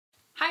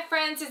Hi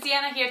friends, it's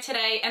Deanna here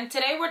today, and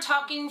today we're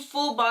talking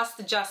full bust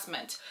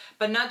adjustment,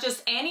 but not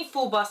just any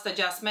full bust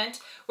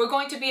adjustment. We're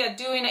going to be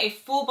doing a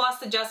full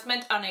bust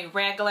adjustment on a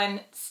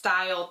Raglan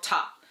style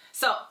top.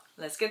 So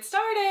let's get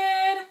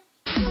started.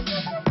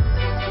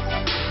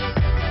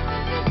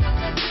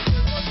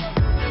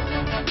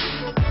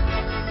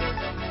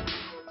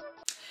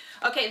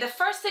 Okay, the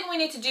first thing we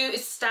need to do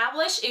is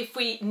establish if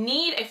we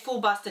need a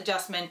full bust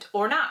adjustment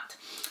or not.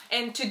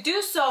 And to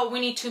do so, we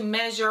need to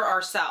measure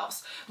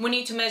ourselves. We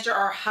need to measure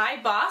our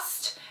high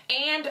bust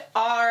and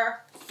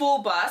our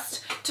full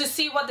bust to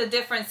see what the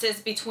difference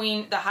is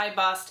between the high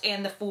bust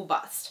and the full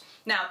bust.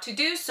 Now, to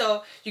do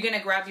so, you're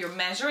gonna grab your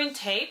measuring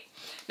tape.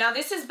 Now,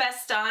 this is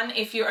best done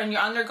if you're in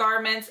your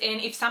undergarments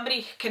and if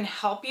somebody can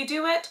help you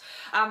do it.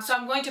 So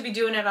I'm going to be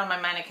doing it on my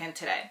mannequin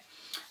today.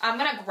 I'm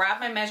gonna grab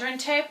my measuring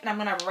tape and I'm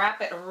gonna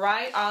wrap it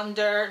right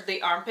under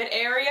the armpit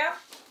area.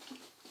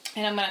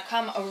 And I'm gonna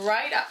come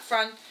right up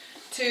front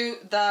to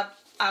the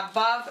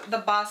above the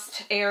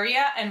bust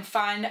area and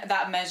find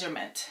that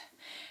measurement.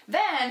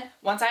 Then,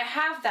 once I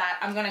have that,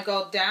 I'm gonna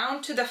go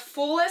down to the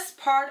fullest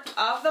part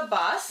of the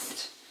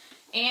bust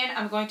and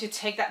I'm going to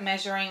take that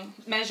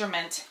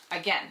measurement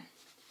again.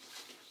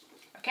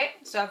 Okay,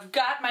 so I've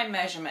got my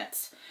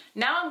measurements.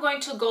 Now I'm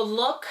going to go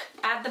look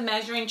at the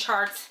measuring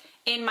charts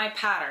in my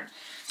pattern.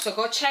 So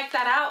go check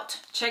that out.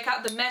 Check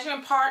out the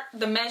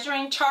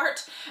measuring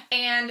chart,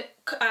 and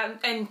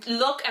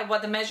look at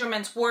what the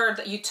measurements were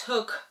that you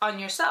took on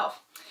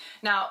yourself.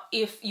 Now,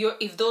 if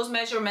those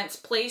measurements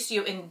place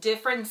you in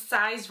different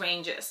size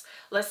ranges,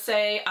 let's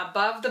say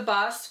above the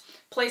bust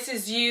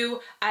places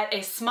you at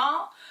a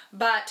small,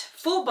 but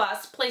full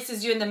bust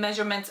places you in the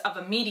measurements of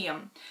a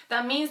medium.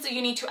 That means that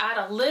you need to add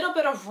a little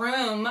bit of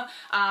room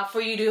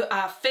for you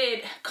to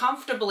fit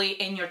comfortably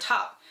in your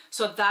top.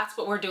 So that's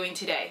what we're doing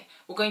today.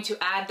 We're going to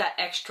add that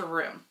extra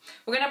room.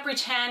 We're gonna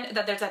pretend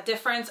that there's a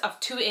difference of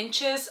 2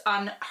 inches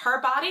on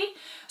her body.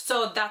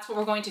 So that's what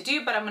we're going to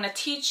do, but I'm gonna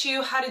teach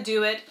you how to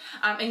do it,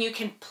 and you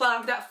can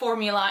plug that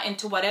formula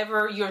into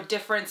whatever your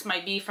difference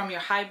might be from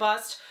your high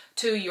bust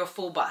to your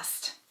full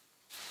bust.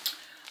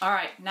 All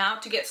right, now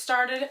to get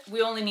started,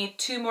 we only need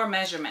 2 more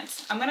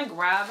measurements. I'm gonna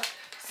grab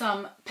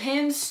some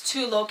pins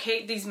to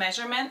locate these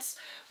measurements.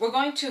 We're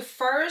going to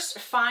first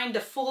find the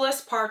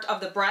fullest part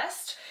of the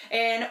breast,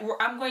 and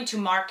I'm going to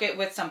mark it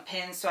with some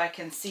pins so I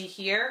can see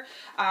here,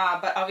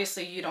 but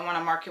obviously you don't want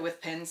to mark it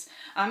with pins.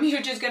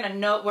 You're just going to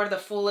note where the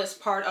fullest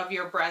part of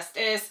your breast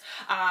is.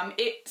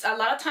 It's a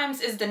lot of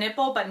times is the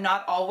nipple, but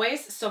not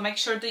always, so make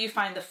sure that you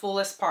find the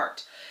fullest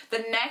part.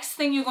 The next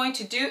thing you're going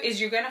to do is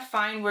you're going to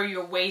find where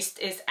your waist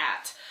is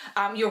at.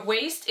 Your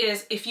waist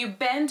is, if you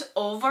bend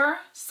over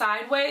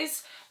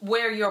sideways,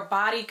 where your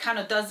body kind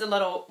of does a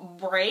little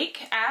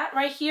break at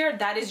right here,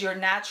 that is your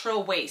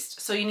natural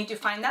waist. So you need to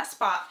find that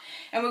spot.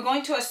 And we're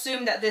going to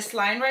assume that this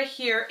line right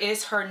here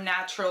is her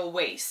natural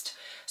waist.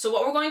 So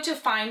what we're going to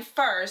find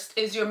first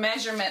is your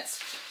measurements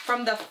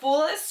from the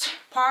fullest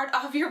part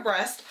of your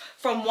breast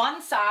from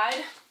one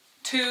side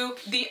to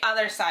the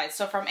other side.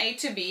 So from A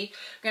to B,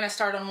 we're gonna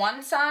start on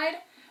one side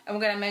and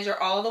we're gonna measure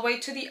all the way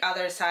to the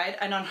other side.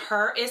 And on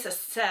her is a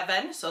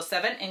 7, so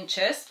 7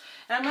 inches.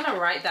 And I'm gonna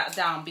write that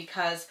down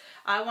because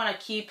I wanna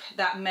keep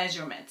that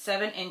measurement,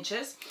 7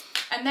 inches.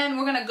 And then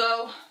we're gonna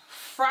go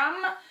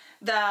from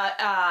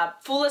the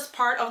fullest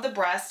part of the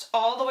breast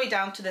all the way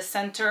down to the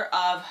center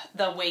of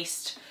the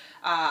waist,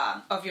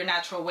 of your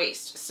natural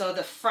waist. So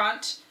the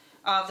front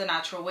of the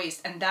natural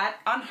waist, and that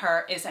on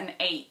her is an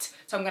 8.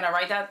 So I'm gonna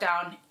write that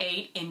down,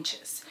 8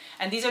 inches.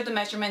 And these are the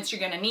measurements you're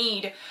gonna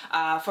need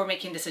for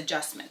making this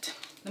adjustment.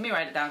 Let me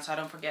write it down so I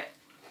don't forget.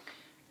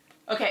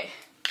 Okay.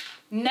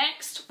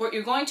 Next, what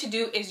you're going to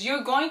do is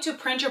you're going to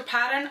print your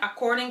pattern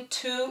according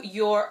to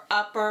your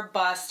upper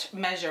bust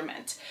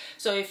measurement.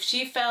 So if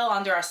she fell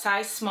under a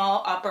size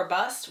small upper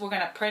bust, we're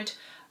gonna print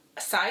a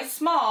size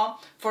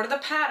small for the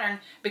pattern,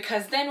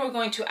 because then we're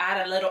going to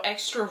add a little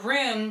extra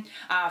room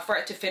for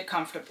it to fit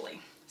comfortably.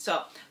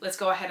 So let's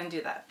go ahead and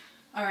do that.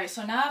 All right,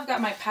 so now I've got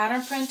my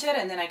pattern printed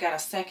and then I got a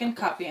second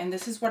copy, and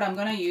this is what I'm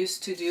gonna use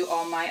to do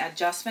all my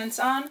adjustments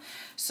on.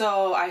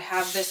 So I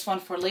have this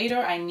one for later.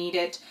 I need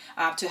it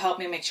to help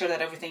me make sure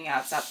that everything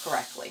adds up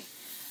correctly.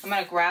 I'm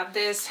gonna grab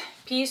this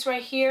piece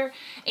right here,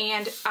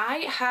 and I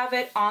have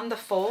it on the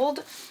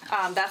fold.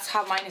 That's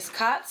how mine is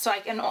cut, so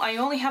I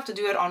only have to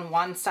do it on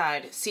one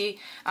side. See,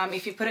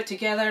 if you put it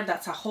together,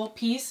 that's a whole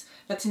piece,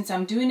 but since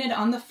I'm doing it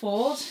on the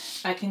fold,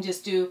 I can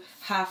just do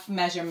half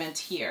measurement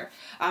here.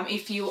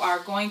 If you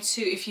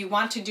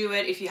want to do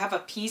it, if you have a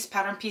piece,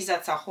 pattern piece,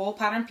 that's a whole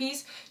pattern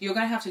piece, you're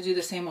gonna have to do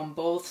the same on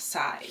both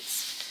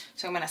sides.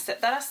 So I'm gonna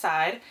set that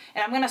aside,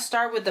 and I'm gonna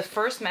start with the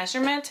first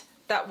measurement.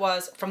 That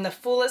was from the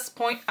fullest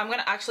point. I'm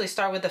gonna actually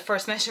start with the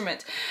first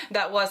measurement.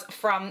 That was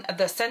from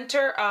the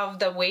center of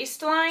the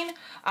waistline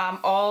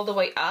all the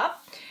way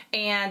up.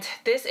 And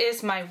this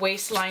is my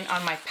waistline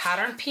on my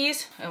pattern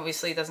piece.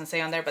 Obviously it doesn't say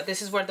on there, but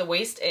this is where the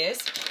waist is.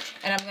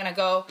 And I'm gonna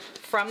go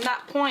from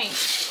that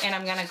point and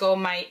I'm gonna go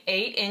my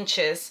 8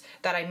 inches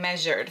that I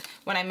measured.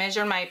 When I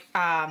measured my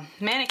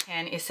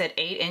mannequin, it said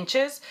 8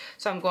 inches.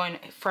 So I'm going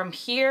from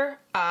here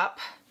up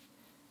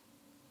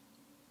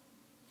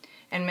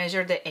and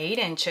measure the 8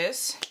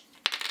 inches.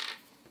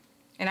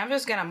 And I'm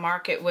just gonna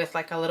mark it with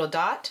like a little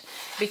dot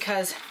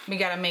because we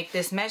gotta make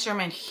this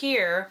measurement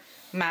here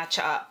match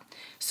up.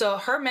 So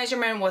her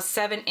measurement was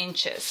 7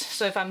 inches.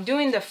 So if I'm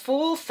doing the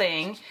full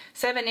thing,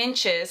 7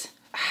 inches,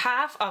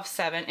 half of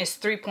 7 is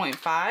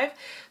 3.5.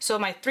 So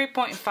my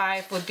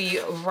 3.5 would be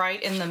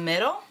right in the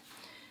middle.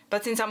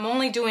 But since I'm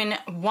only doing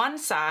one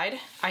side,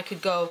 I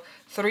could go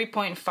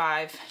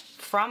 3.5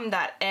 from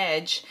that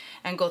edge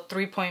and go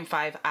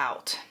 3.5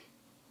 out.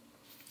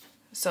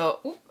 So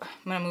I'm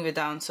gonna move it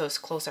down so it's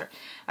closer.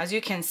 As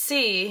you can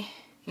see,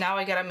 now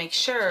I gotta make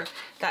sure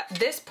that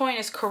this point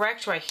is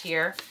correct right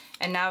here,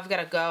 and now I've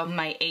gotta go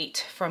my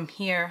 8 from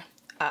here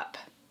up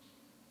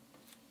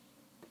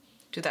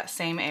to that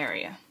same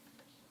area.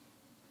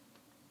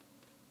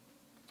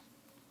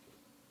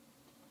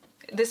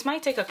 This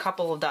might take a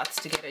couple of dots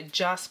to get it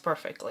just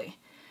perfectly.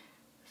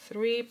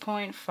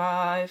 3.5,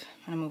 I'm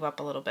gonna move up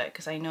a little bit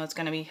because I know it's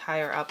gonna be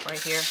higher up right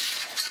here.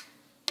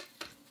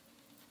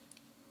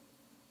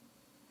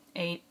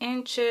 8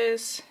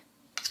 inches,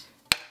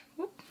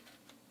 whoop,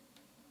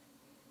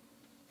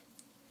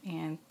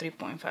 and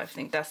 3.5, I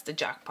think that's the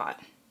jackpot.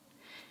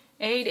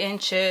 8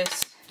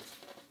 inches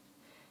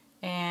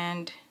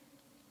and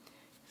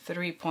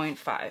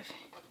 3.5.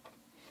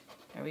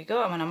 There we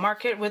go. I'm gonna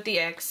mark it with the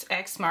X.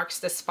 X marks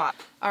the spot.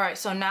 All right,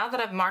 so now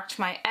that I've marked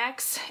my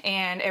X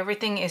and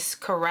everything is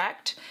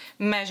correct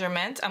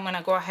measurement, I'm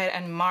gonna go ahead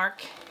and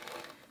mark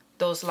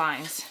those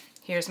lines.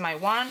 Here's my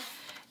 1,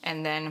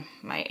 and then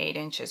my 8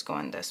 inches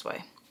going this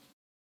way.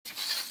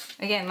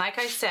 Again, like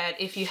I said,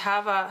 if you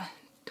have a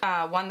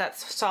one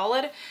that's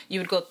solid, you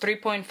would go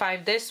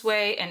 3.5 this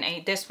way and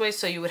 8 this way,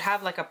 so you would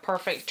have like a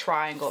perfect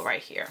triangle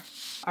right here.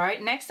 All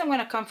right, next I'm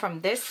gonna come from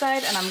this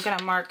side and I'm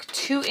gonna mark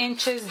 2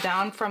 inches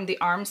down from the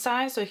arm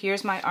side. So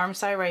here's my arm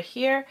side right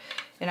here,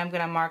 and I'm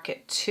gonna mark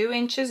it 2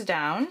 inches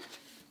down.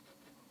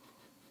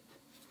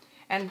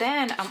 And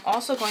then I'm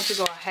also going to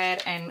go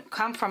ahead and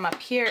come from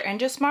up here and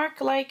just mark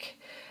like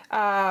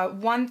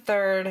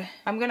 1/3.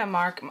 I'm gonna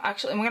mark,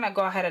 actually I'm gonna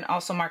go ahead and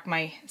also mark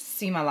my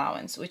seam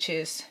allowance, which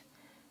is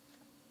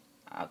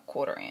a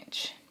 1/4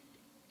 inch.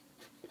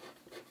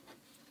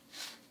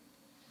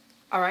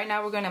 All right,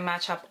 now we're gonna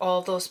match up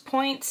all those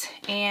points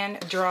and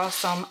draw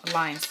some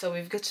lines. So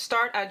we've got to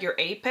start at your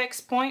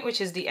apex point,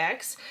 which is the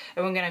X,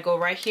 and we're gonna go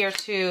right here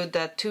to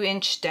the 2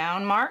 inch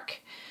down mark,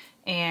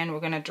 and we're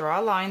gonna draw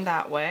a line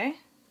that way.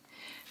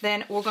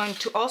 Then we're going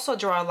to also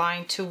draw a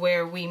line to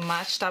where we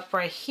matched up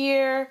right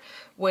here,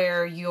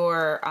 where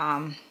your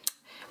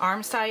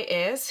arm side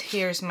is.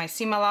 Here's my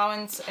seam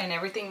allowance and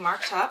everything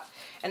marked up.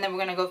 And then we're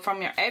gonna go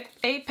from your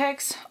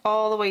apex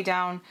all the way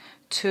down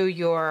to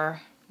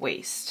your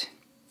waist.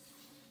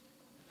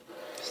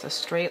 Just a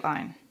straight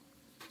line.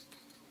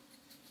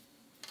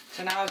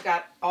 So now I've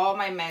got all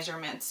my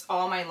measurements,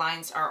 all my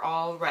lines are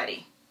all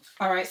ready.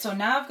 All right, so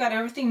now I've got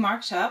everything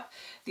marked up.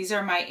 These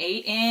are my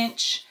 8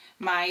 inch,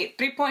 my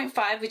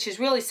 3.5, which is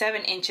really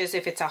 7 inches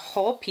if it's a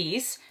whole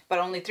piece, but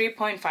only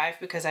 3.5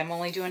 because I'm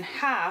only doing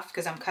half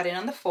because I'm cutting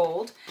on the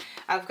fold.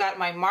 I've got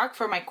my mark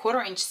for my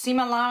 1/4 inch seam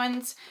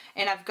allowance,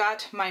 and I've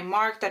got my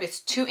mark that is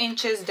 2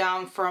 inches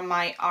down from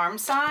my arm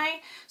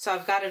side. So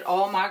I've got it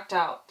all marked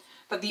out.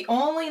 But the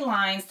only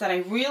lines that I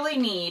really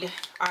need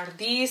are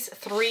these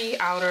 3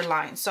 outer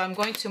lines. So I'm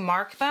going to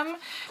mark them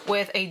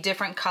with a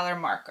different color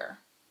marker.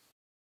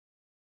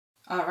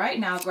 All right,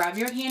 now grab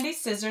your handy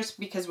scissors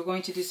because we're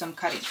going to do some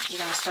cutting. We're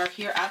gonna start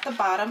here at the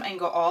bottom and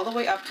go all the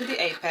way up to the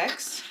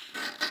apex.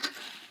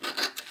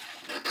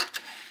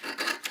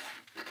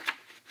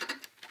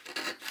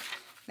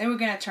 Then we're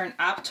gonna turn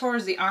up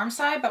towards the arm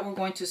side, but we're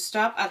going to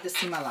stop at the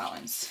seam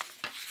allowance.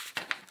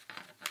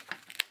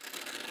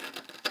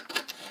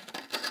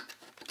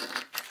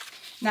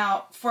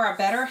 Now, for a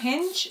better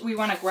hinge, we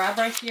wanna grab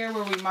right here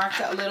where we marked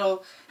that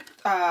little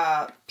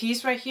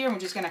piece right here, and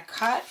we're just gonna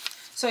cut.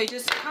 So it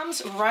just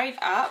comes right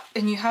up,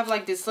 and you have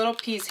like this little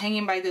piece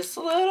hanging by this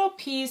little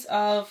piece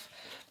of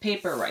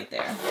paper right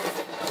there.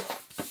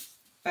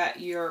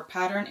 But your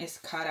pattern is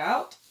cut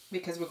out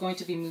because we're going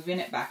to be moving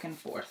it back and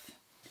forth.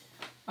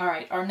 All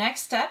right, our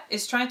next step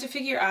is trying to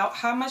figure out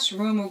how much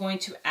room we're going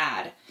to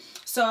add.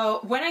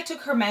 So when I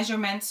took her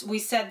measurements, we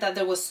said that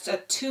there was a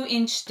 2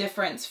 inch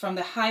difference from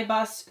the high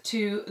bust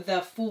to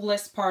the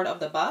fullest part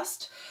of the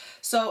bust.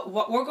 So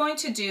what we're going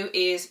to do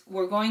is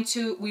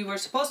we were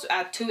supposed to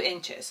add 2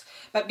 inches,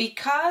 but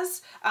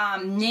because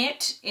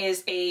knit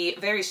is a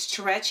very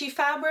stretchy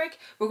fabric,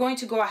 we're going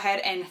to go ahead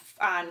and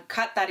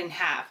cut that in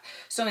half.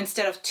 So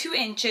instead of 2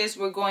 inches,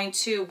 we're going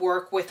to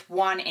work with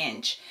 1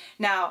 inch.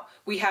 Now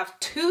we have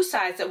 2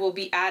 sides that we'll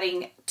be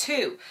adding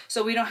 2.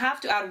 So we don't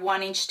have to add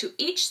 1 inch to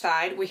each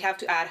side. We have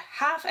to add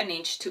 1/2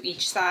 inch to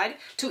each side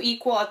to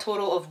equal a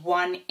total of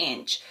 1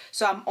 inch.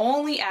 So I'm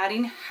only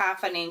adding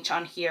 1/2 inch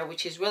on here,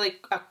 which is really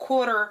a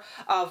 1/4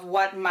 of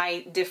what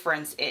my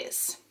difference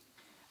is.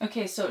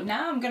 Okay, so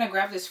now I'm gonna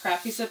grab this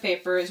scrap piece of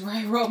paper is where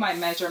I wrote my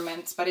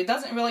measurements, but it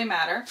doesn't really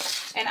matter.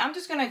 And I'm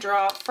just gonna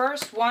draw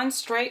first one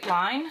straight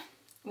line.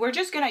 We're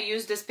just gonna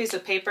use this piece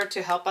of paper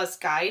to help us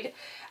guide.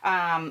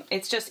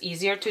 It's just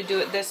easier to do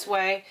it this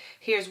way.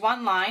 Here's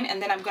one line,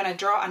 and then I'm gonna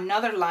draw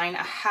another line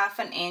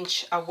 1/2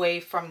 inch away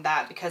from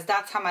that, because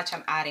that's how much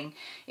I'm adding.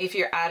 If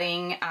you're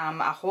adding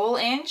a whole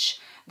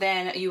inch,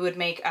 then you would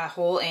make a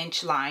whole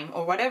inch line,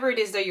 or whatever it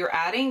is that you're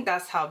adding,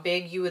 that's how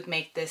big you would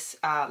make this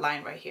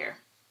line right here.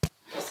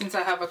 Since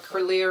I have a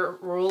clear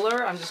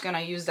ruler, I'm just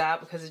gonna use that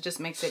because it just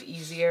makes it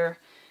easier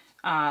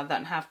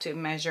than have to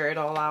measure it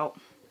all out.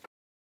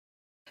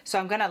 So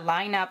I'm gonna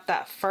line up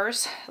that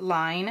first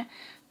line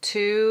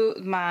to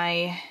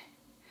my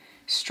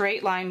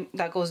straight line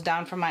that goes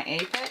down from my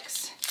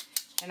apex,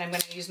 and I'm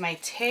gonna use my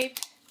tape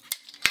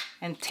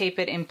and tape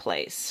it in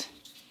place.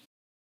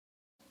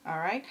 All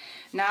right,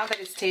 now that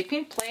it's taped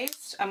in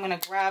place, I'm gonna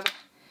grab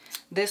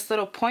this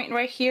little point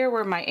right here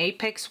where my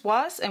apex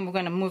was, and we're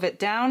gonna move it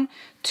down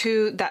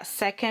to that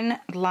second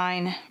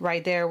line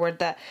right there where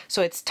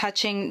so it's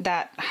touching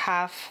that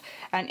 1/2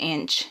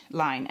 inch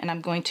line, and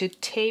I'm going to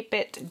tape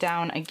it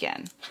down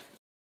again.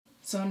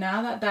 So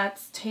now that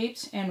that's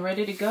taped and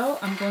ready to go,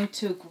 I'm going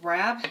to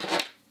grab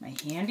my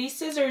handy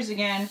scissors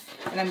again,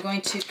 and I'm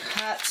going to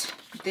cut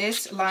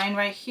this line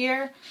right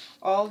here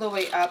all the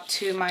way up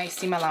to my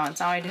seam allowance.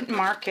 Now I didn't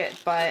mark it,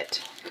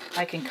 but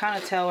I can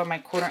kind of tell where my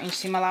 1/4 inch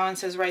seam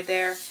allowance is right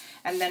there.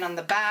 And then on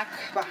the back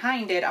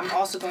behind it, I'm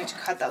also going to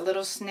cut that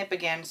little snip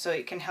again so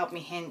it can help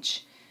me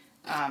hinge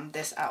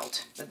this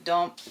out, but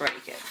don't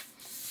break it.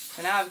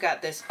 So now I've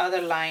got this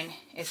other line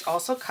is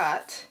also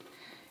cut,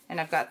 and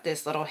I've got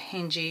this little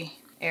hingy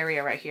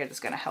area right here that's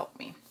gonna help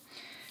me.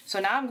 So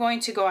now I'm going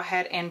to go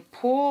ahead and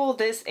pull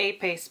this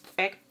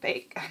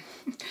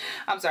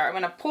I'm sorry, I'm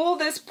gonna pull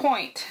this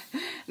point,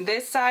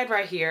 this side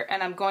right here,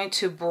 and I'm going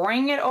to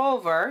bring it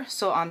over,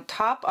 so on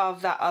top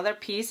of that other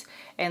piece,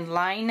 and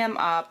line them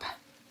up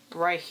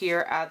right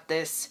here at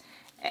this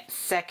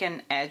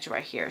second edge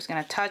right here. It's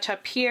gonna touch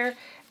up here,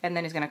 and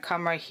then it's gonna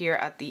come right here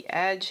at the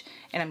edge,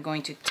 and I'm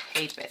going to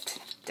tape it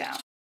down.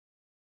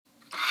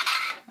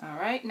 All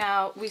right,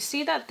 now we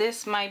see that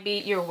this might be,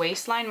 your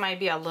waistline might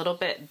be a little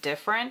bit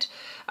different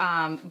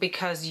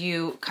because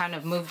you kind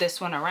of move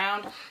this one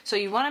around. So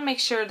you wanna make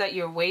sure that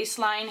your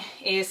waistline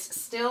is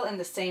still in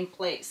the same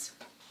place.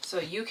 So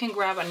you can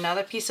grab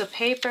another piece of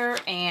paper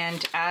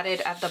and add it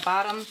at the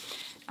bottom.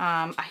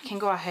 I can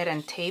go ahead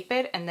and tape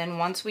it, and then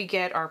once we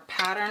get our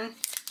pattern,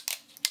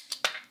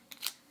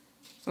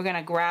 we're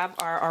gonna grab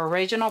our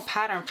original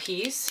pattern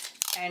piece,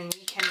 and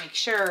we can make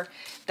sure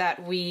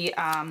that we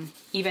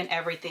even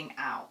everything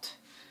out.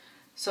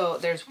 So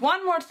there's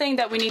one more thing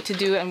that we need to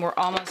do, and we're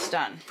almost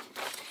done.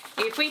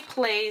 If we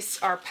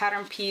place our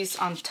pattern piece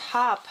on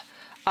top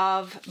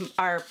of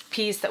our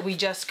piece that we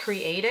just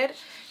created,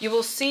 you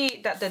will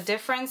see that the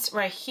difference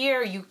right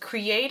here, you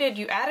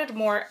added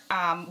more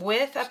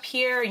width up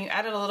here, and you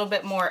added a little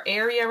bit more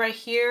area right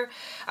here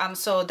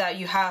so that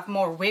you have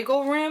more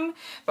wiggle room,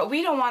 but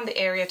we don't want the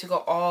area to go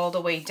all the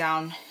way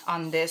down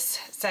on this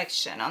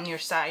section, on your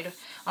side,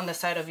 on the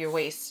side of your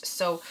waist.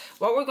 So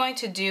what we're going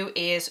to do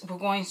is we're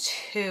going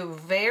to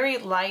very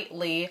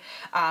lightly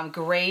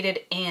grade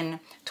it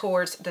in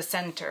towards the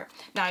center.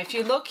 Now if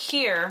you look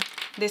here,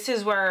 this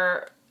is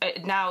where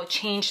it now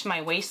changed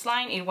my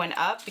waistline. It went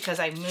up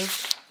because I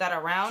moved that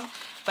around,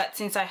 but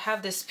since I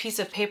have this piece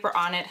of paper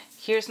on it,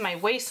 here's my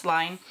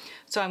waistline.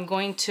 So I'm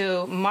going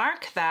to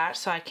mark that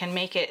so I can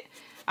make it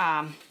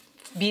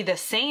be the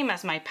same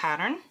as my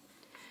pattern,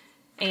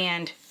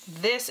 and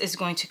this is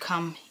going to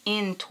come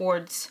in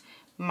towards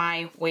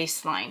my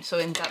waistline, so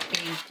it ends up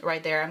being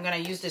right there. I'm gonna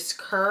use this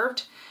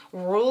curved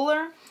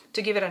ruler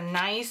to give it a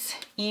nice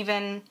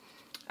even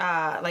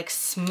like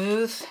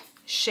smooth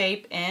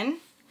shape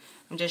in.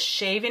 I'm just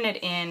shaving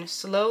it in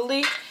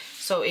slowly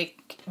so it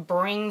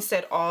brings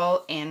it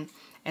all in.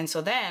 And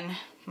so then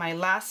my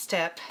last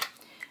step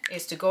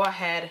is to go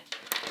ahead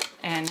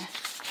and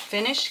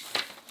finish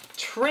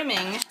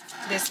trimming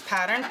this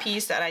pattern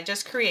piece that I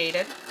just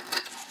created.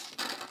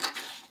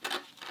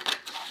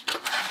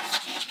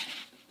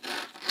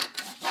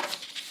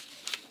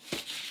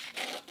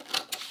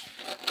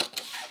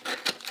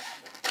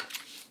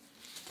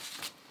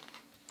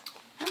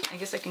 I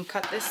guess I can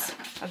cut this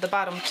at the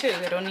bottom too.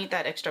 I don't need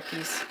that extra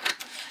piece.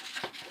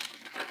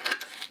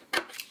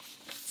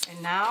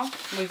 And now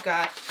we've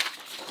got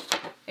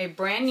a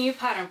brand new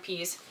pattern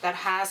piece that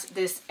has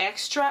this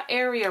extra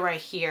area right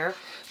here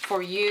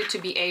for you to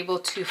be able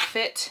to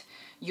fit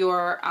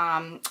your,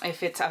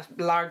 if it's a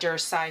larger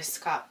size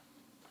cup.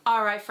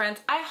 All right,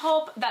 friends, I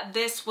hope that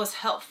this was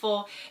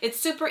helpful. It's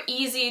super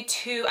easy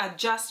to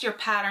adjust your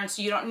pattern,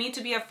 so you don't need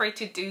to be afraid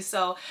to do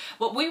so.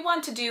 What we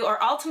want to do, our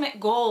ultimate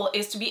goal,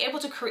 is to be able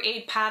to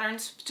create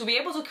patterns, to be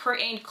able to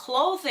create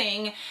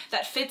clothing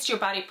that fits your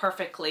body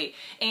perfectly.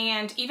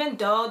 And even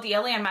though the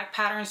Ellie and Mac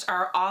patterns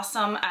are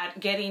awesome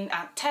at getting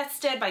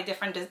tested by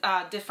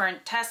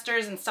different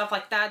testers and stuff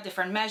like that,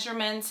 different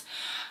measurements,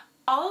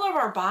 all of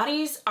our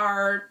bodies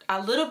are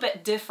a little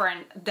bit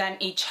different than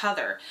each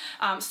other.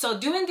 So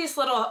doing these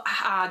little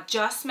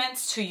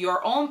adjustments to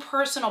your own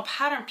personal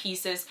pattern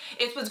pieces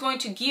is what's going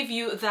to give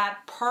you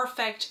that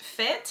perfect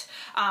fit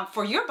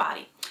for your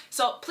body.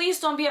 So please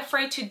don't be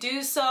afraid to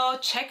do so.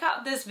 Check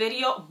out this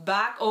video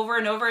back over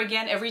and over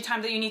again every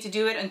time that you need to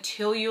do it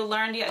until you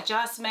learn the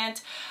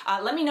adjustment.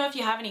 Let me know if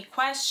you have any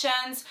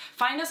questions.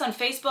 Find us on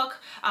Facebook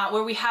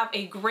where we have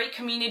a great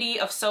community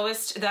of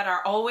sewists that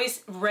are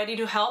always ready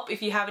to help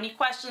if you have any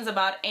questions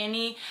about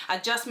any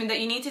adjustment that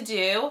you need to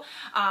do.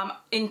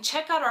 And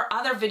check out our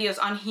other videos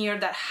on here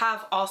that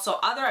have also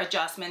other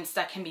adjustments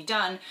that can be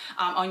done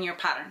on your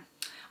pattern.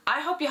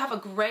 I hope you have a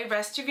great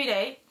rest of your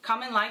day.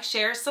 Comment, like,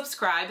 share,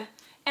 subscribe,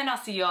 and I'll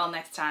see you all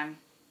next time.